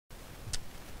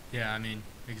Yeah, I mean,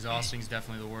 exhausting is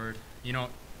definitely the word. You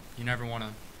never want to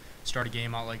start a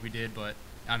game out like we did, but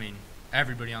I mean,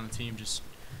 everybody on the team just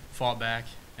fought back,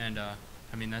 and I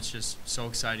mean, that's just so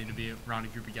exciting to be around a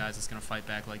group of guys that's going to fight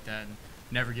back like that and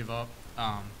never give up.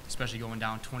 Especially going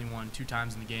down 21 two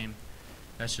times in the game.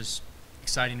 That's just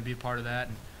exciting to be a part of that,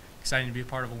 and exciting to be a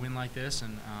part of a win like this,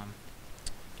 and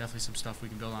definitely some stuff we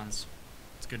can build on. It's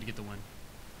good to get the win.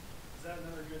 Is that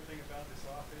another good thing about this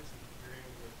offense? That you're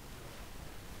able to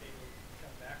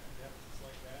come back from deficits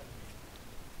like that? I mean,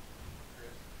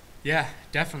 Chris? Yeah,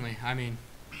 definitely. I mean,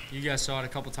 you guys saw it a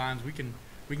couple times. We can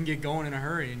get going in a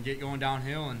hurry and get going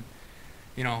downhill, and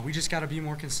we just got to be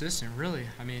more consistent. Really,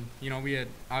 I mean, we had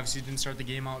obviously didn't start the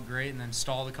game out great, and then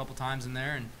stalled a couple times in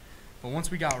there, but once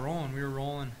we got rolling, we were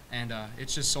rolling, and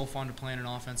it's just so fun to play in an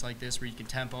offense like this where you can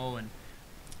tempo, and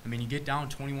I mean, you get down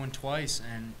 21 twice,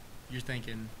 and you're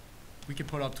thinking we could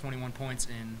put up 21 points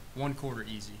in one quarter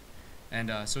easy,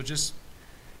 and so just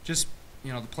the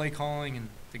play calling and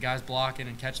the guys blocking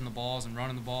and catching the balls and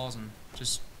running the balls and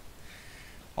just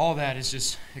all that is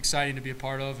just exciting to be a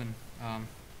part of, and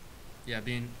yeah,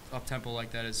 being up tempo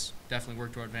like that has definitely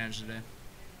worked to our advantage today.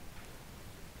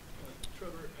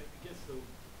 Trevor, I guess the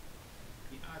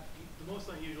most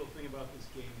unusual thing about this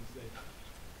game is that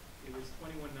it was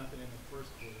 21-0 in the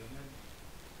first quarter, and then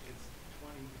it's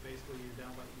 20. Basically, you're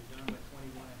down by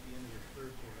 21 at the end of your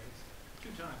third quarter. It's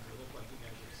two times it looked like you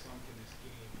guys were sunk in this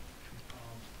game.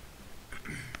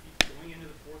 Going into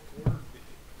the fourth quarter,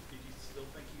 did you still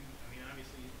think you? I mean,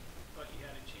 obviously you thought you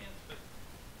had a chance, but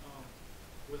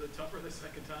was it tougher the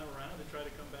second time around to try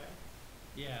to come back?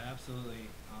 Yeah, absolutely.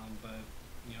 But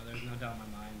there's no doubt in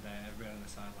my mind that everybody on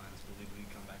the sidelines believed we'd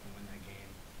come back and win that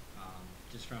game.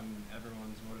 Just from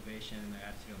everyone's motivation and their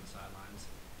attitude on the sidelines.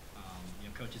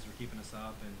 Coaches were keeping us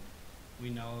up, and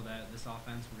we know that this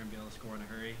offense we're going to be able to score in a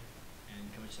hurry. And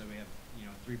coach said we have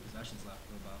 3 possessions left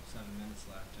with about 7 minutes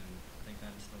left, and I think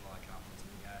that instilled a lot of confidence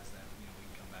in the guys that we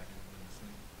can come back and win this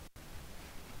thing.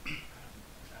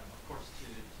 Adam, of course, to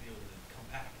be able to come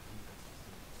back, the defense has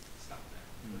to stop that.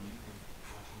 What do you think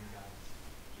watching your guys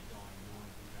get going, knowing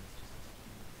the defense just has to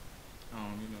keep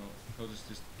Coaches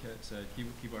just said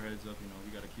keep our heads up.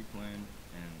 We got to keep playing,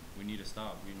 and we need to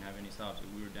stop. We didn't have any stops.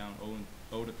 We were down 0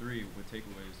 to 3 with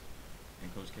takeaways,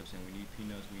 and coach kept saying we need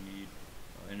peanuts, we need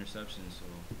interceptions. So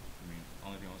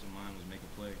only thing I was in mind was make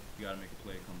a play. You got to make a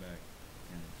play, come back,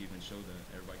 and the defense showed that.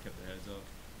 Everybody kept their heads up,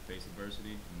 faced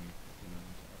adversity, and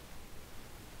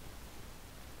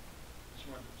Just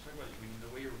wanted to talk about the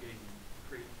way you were getting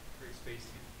create space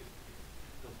to get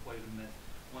those plays, and then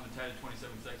one that tied at 27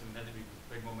 seconds, and had to be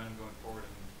big momentum going forward,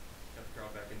 and got the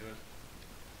crowd back into it.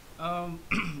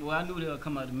 Well, I knew they would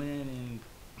come out the man, and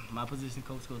my position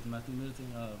coach, Coach Matthew Middleton,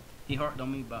 he harped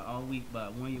on me about all week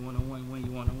about win you one-on-one, win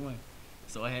you one-on-one.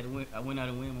 So I had to win. I went out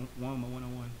and won my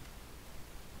one-on-one.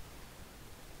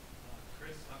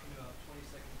 Chris, talking about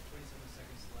 27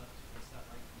 seconds left, what's that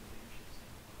like from the leadership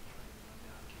standpoint, trying to run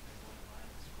down, keep that going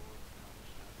line and score without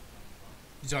much time to run?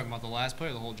 You talking about the last play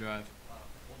or the whole drive?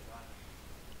 Whole drive.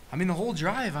 I mean, the whole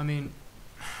drive. I mean,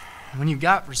 when you've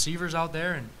got receivers out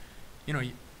there and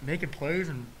you making plays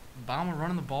and Bama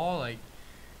running the ball, like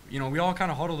we all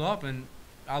kind of huddled up, and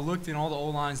I looked in all the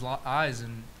O-line's eyes,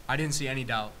 and I didn't see any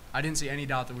doubt. I didn't see any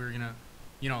doubt that we were gonna,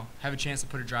 have a chance to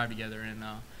put a drive together, and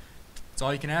it's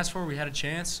all you can ask for. We had a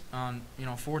chance on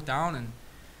 4th down, and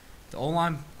the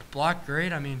O-line blocked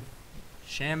great. I mean,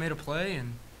 Sham made a play,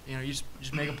 and you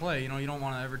just make a play. You don't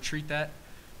want to ever treat that.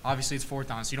 Obviously, it's 4th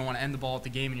down, so you don't want to end the ball at the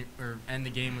game or end the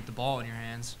game with the ball in your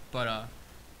hands. But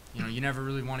you never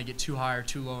really want to get too high or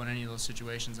too low in any of those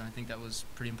situations, and I think that was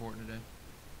pretty important today.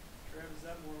 Trev, is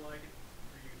that more like it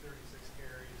for you? 36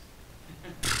 carries.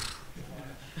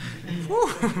 You a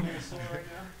little sore right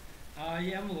now?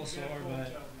 Yeah, I'm a little You got a sore, cold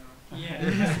but job now. yeah,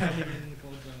 getting in the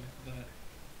cold zone. But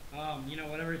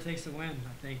whatever it takes to win.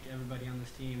 I think everybody on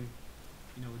this team,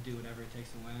 would do whatever it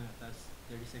takes to win. If that's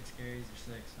 36 carries or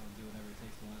 6, I'll do whatever it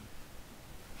takes to win.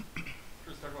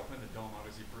 Chris, talk about playing the Dome.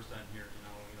 Obviously, first time here.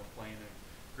 Playing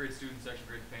a great student section,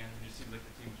 great fans. It just seemed like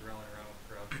the team was rallying around with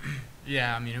the crowd.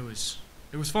 Yeah, I mean, it was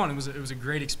fun. It was a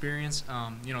great experience.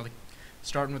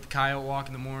 Starting with the coyote walk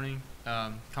in the morning,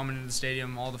 coming into the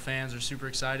stadium, all the fans are super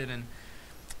excited, and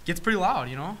it gets pretty loud.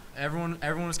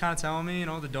 Everyone was kind of telling me,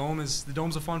 the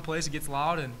dome's a fun place. It gets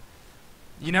loud, and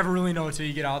you never really know until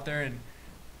you get out there. And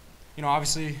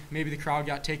obviously maybe the crowd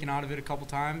got taken out of it a couple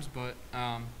times, but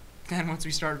then once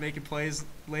we started making plays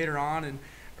later on and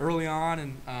early on,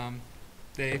 and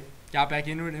they got back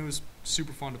into it, and it was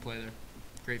super fun to play there.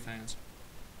 Great fans.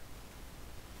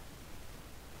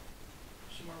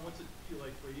 Shamar, what's it feel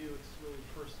like for you? It's really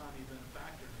the first time you've been a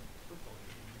factor in a football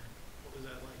game here. What was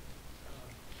that like?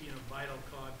 vital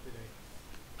cog today?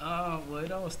 Well,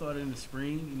 it all started in the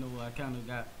spring. You know,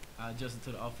 I adjusted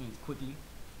to the offense quickly,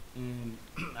 and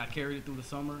I carried it through the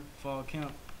summer, fall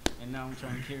camp, and now I'm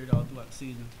trying to carry it all throughout the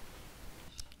season.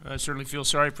 I certainly feel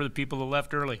sorry for the people that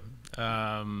left early.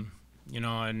 You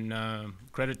know, and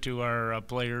credit to our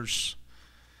players.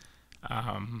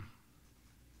 You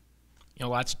know,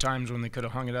 lots of times when they could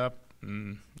have hung it up,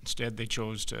 and instead they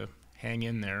chose to hang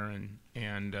in there,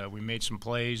 and we made some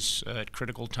plays at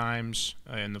critical times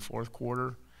in the fourth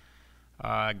quarter.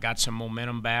 Got some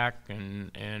momentum back,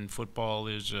 and football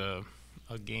is a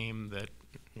game that,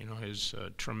 you know, is a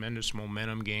tremendous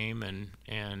momentum game,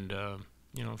 and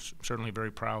you know, certainly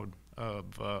very proud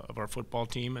of our football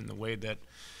team and the way that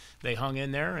they hung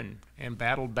in there and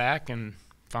battled back and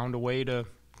found a way to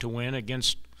win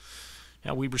against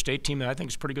a Weber State team that I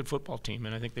think is a pretty good football team,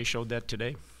 and I think they showed that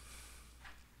today.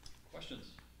 Questions?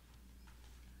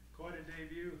 Quite a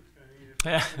debut. I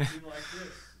mean, if it's like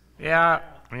this. Yeah,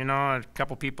 you know, a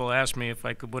couple people asked me if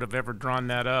I would have ever drawn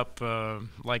that up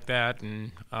like that,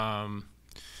 and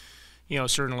you know,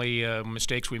 certainly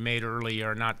mistakes we made early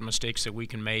are not mistakes that we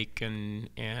can make and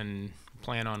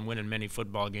plan on winning many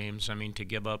football games. I mean, to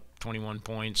give up 21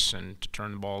 points and to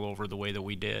turn the ball over the way that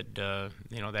we did,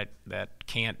 you know, that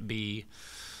can't be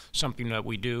something that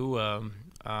we do.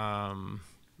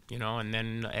 You know, and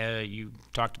then you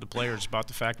talk to the players about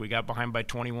the fact we got behind by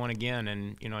 21 again,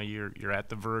 and you know, you're at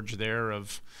the verge there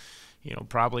of, you know,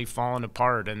 probably falling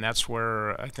apart, and that's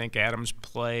where I think Adams'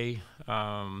 play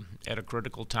at a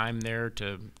critical time there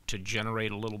to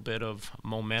generate a little bit of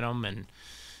momentum, and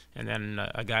then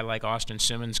a guy like Austin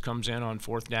Simmons comes in on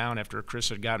fourth down after Chris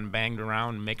had gotten banged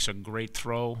around and makes a great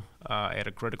throw at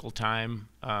a critical time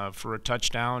for a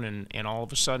touchdown, and all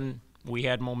of a sudden we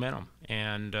had momentum,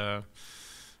 and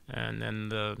then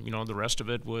the rest of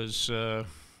it was a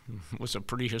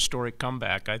pretty historic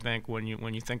comeback. I think when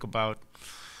you think about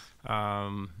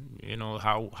you know,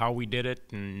 how we did it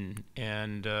and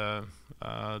the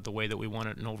way that we won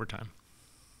it in overtime.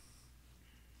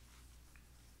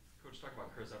 Coach, talk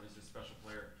about Chris, obviously a special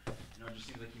player. You know, it just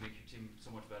seems like he makes your team so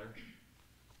much better.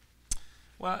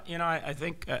 Well, you know, I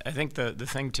think the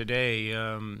thing today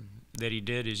that he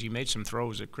did is he made some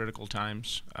throws at critical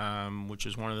times, which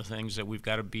is one of the things that we've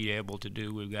got to be able to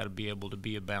do. We've got to be able to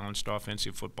be a balanced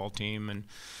offensive football team, and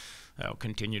that'll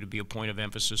continue to be a point of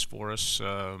emphasis for us.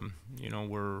 You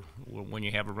know, when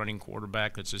you have a running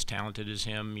quarterback that's as talented as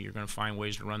him, you're going to find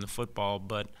ways to run the football.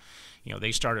 But you know,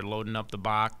 they started loading up the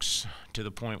box to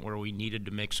the point where we needed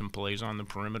to make some plays on the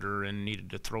perimeter and needed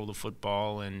to throw the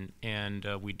football, and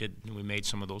we did. We made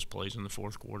some of those plays in the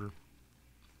fourth quarter.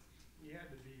 You had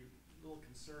to be a little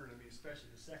concerned. I mean, especially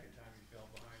the second time you fell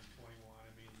behind 21. I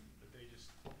mean, but they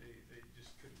just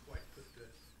couldn't quite put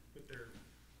their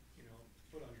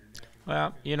foot on your neck.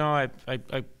 Well, you know,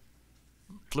 I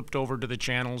flipped over to the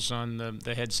channels on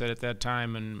the headset at that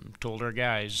time and told our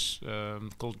guys,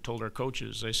 told our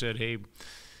coaches, I said, hey,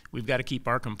 we've got to keep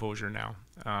our composure now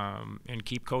and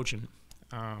keep coaching.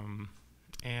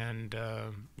 And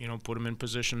you know, put them in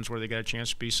positions where they got a chance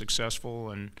to be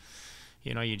successful, and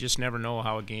you know, you just never know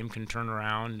how a game can turn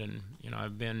around. And you know,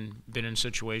 I've been in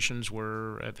situations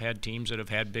where I've had teams that have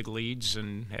had big leads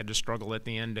and had to struggle at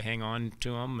the end to hang on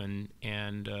to them, and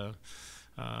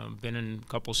been in a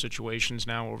couple situations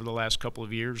now over the last couple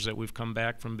of years that we've come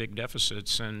back from big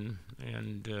deficits, and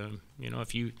you know,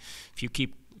 if you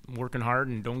keep working hard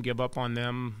and don't give up on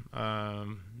them,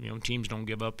 you know, teams don't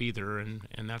give up either, and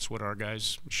that's what our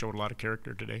guys showed a lot of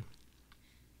character today. It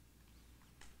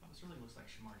certainly looks like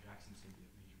Shamar Jackson's going to be a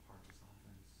major part of this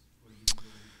offense. What do you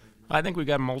think? I think we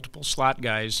got multiple slot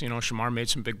guys. You know, Shamar made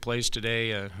some big plays today.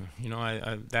 You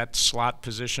know, that slot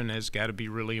position has got to be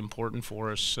really important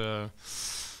for us.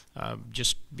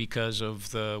 Just because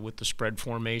of with the spread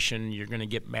formation, you're going to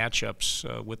get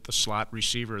matchups with the slot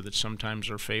receiver that sometimes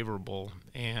are favorable.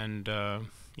 And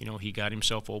you know, he got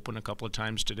himself open a couple of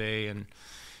times today, and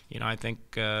you know, I think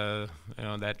you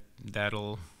know,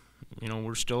 that'll. You know,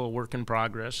 we're still a work in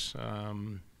progress.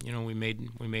 You know, we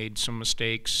made some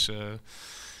mistakes.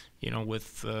 You know,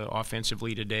 with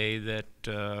offensively today that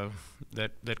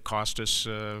cost us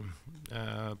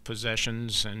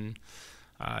possessions, and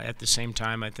at the same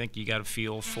time, I think you got a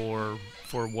feel for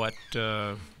what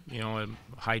you know, a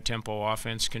high tempo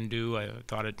offense can do. I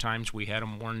thought at times we had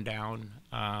them worn down,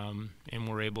 and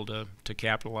we're able to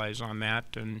capitalize on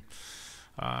that, and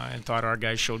thought our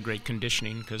guys showed great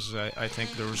conditioning, because I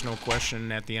think there was no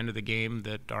question at the end of the game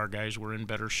that our guys were in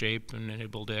better shape and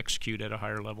able to execute at a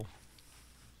higher level.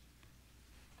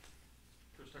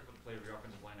 Talk about the play of your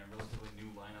offensive line, a relatively new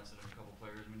line outside of a couple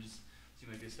players. I mean, just seem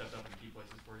like they stepped up in key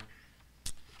places for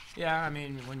you. Yeah, I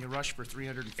mean, when you rush for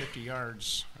 350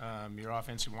 yards, your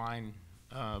offensive line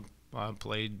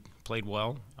played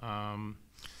well. I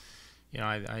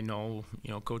know,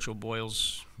 Coach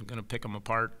O'Boyle's going to pick them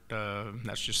apart.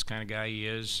 That's just the kind of guy he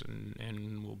is,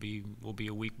 and we'll be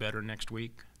a week better next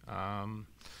week.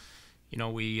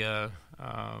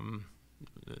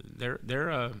 Their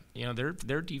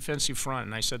defensive front,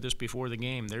 and I said this before the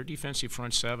game, their defensive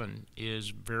front seven is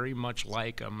very much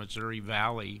like a Missouri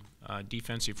Valley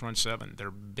defensive front seven.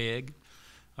 They're big,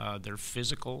 they're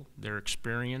physical, they're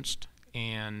experienced,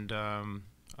 and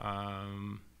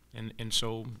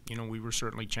so we were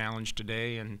certainly challenged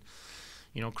today. And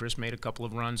Chris made a couple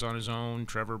of runs on his own.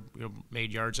 Trevor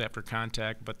made yards after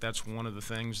contact, but that's one of the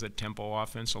things that tempo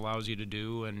offense allows you to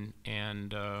do. And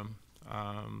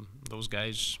those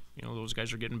guys,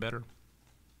 are getting better.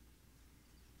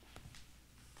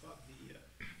 Bob, the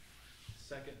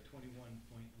second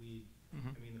 21-point lead.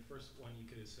 Mhm. I mean, the first one you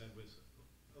could have said was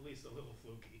at least a little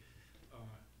fluky,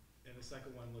 and the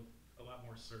second one looked a lot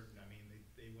more certain. I mean,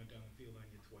 they went down the field on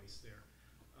you twice there.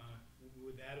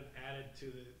 Would that have added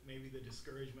to maybe the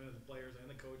discouragement of the players and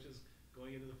the coaches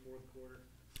going into the fourth quarter?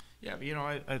 Yeah,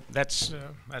 that's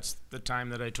the time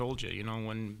that I told you.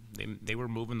 When they were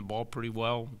moving the ball pretty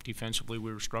well defensively,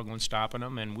 we were struggling stopping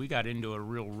them, and we got into a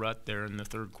real rut there in the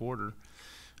third quarter.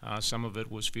 Some of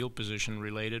it was field position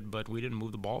related, but we didn't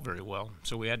move the ball very well,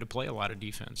 so we had to play a lot of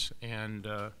defense. And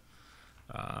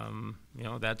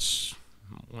that's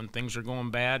when things are going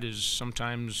bad, is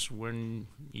sometimes when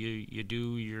you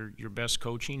do your best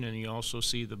coaching, and you also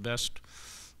see the best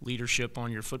leadership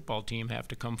on your football team have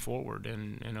to come forward.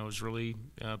 And I was really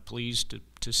pleased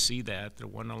to see that. There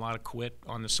wasn't a lot of quit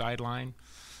on the sideline.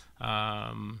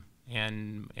 And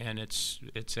it's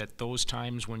at those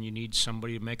times when you need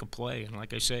somebody to make a play. And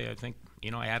like I say, I think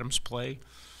Adam's play,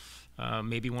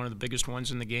 maybe one of the biggest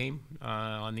ones in the game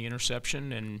on the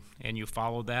interception, and you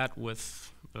follow that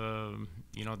with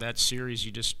that series.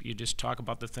 You just talk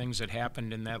about the things that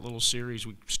happened in that little series.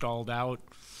 We stalled out.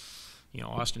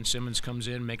 Austin Simmons comes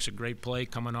in, makes a great play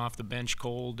coming off the bench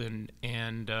cold, and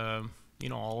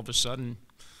all of a sudden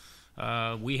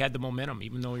we had the momentum,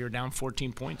 even though we were down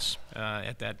 14 points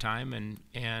at that time,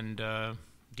 and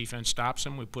defense stops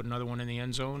them. We put another one in the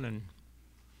end zone and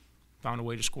found a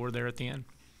way to score there at the end.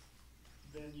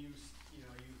 Then you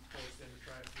forced them to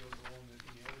try a field goal in the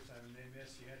overtime, and they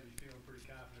missed. You had to be feeling pretty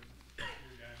confident. Your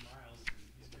guy Miles,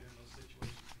 he's been in those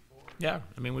situations before. Yeah,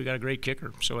 I mean, we got a great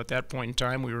kicker. So at that point in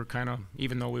time, we were kind of,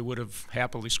 even though we would have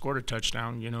happily scored a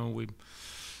touchdown, we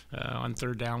on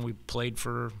third down we played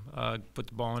for put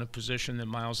the ball in a position that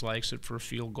Miles likes it for a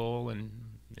field goal, and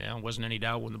wasn't any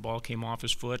doubt when the ball came off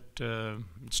his foot.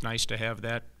 It's nice to have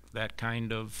that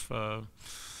kind of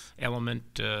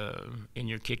element in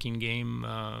your kicking game.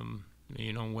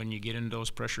 When you get into those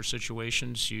pressure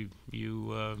situations, and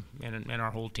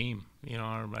our whole team,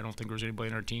 I don't think there was anybody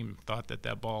in our team thought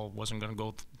that ball wasn't going to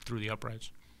go through the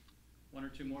uprights. One or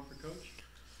two more for Coach?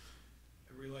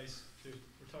 I realize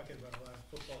we're talking about a lot of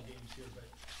football games here, but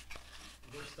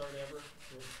worst start ever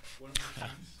for one of the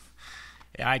teams?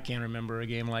 Yeah, I can't remember a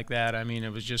game like that. I mean,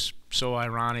 it was just so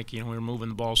ironic. We were moving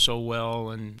the ball so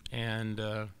well, and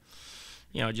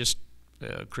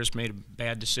Chris made a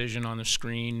bad decision on the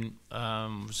screen.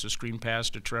 It was a screen pass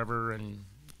to Trevor, and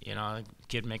the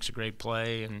kid makes a great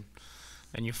play, and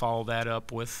you follow that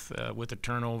up with a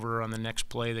turnover on the next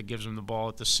play that gives him the ball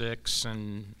at the 6,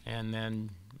 and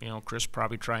then Chris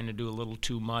probably trying to do a little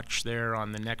too much there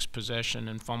on the next possession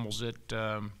and fumbles it.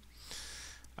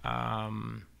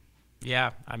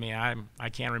 Yeah, I mean, I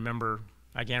can't remember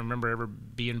ever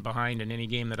being behind in any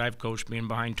game that I've coached, being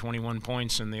behind 21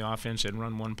 points and the offense had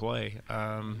run one play.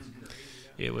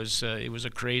 It was a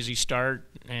crazy start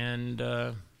and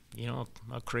a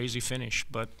crazy finish.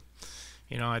 But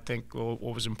I think what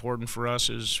was important for us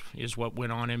is what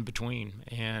went on in between,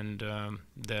 and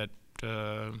that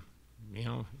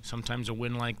sometimes a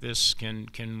win like this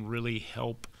can really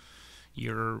help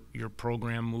your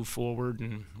program move forward.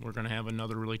 And we're going to have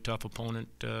another really tough opponent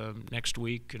next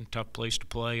week, and tough place to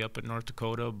play up at North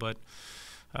Dakota. But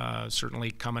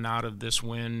certainly coming out of this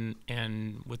win,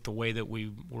 and with the way that we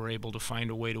were able to find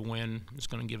a way to win, it's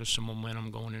going to give us some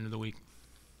momentum going into the week.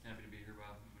 Happy to be here,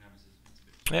 Bob.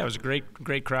 Yeah, it was a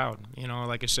great crowd.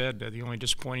 Like I said, the only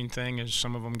disappointing thing is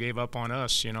some of them gave up on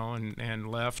us, and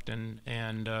left,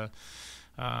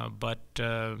 but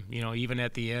even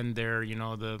at the end there,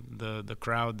 the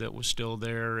crowd that was still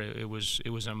there, it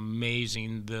was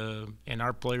amazing. And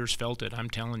our players felt it. I'm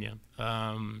telling you,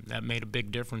 that made a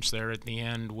big difference there at the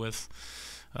end with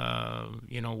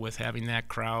having that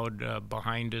crowd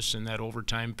behind us in that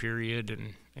overtime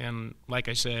period, And like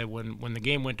I said, when the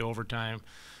game went to overtime,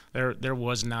 there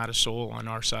was not a soul on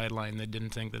our sideline that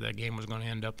didn't think that game was going to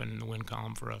end up in the win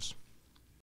column for us.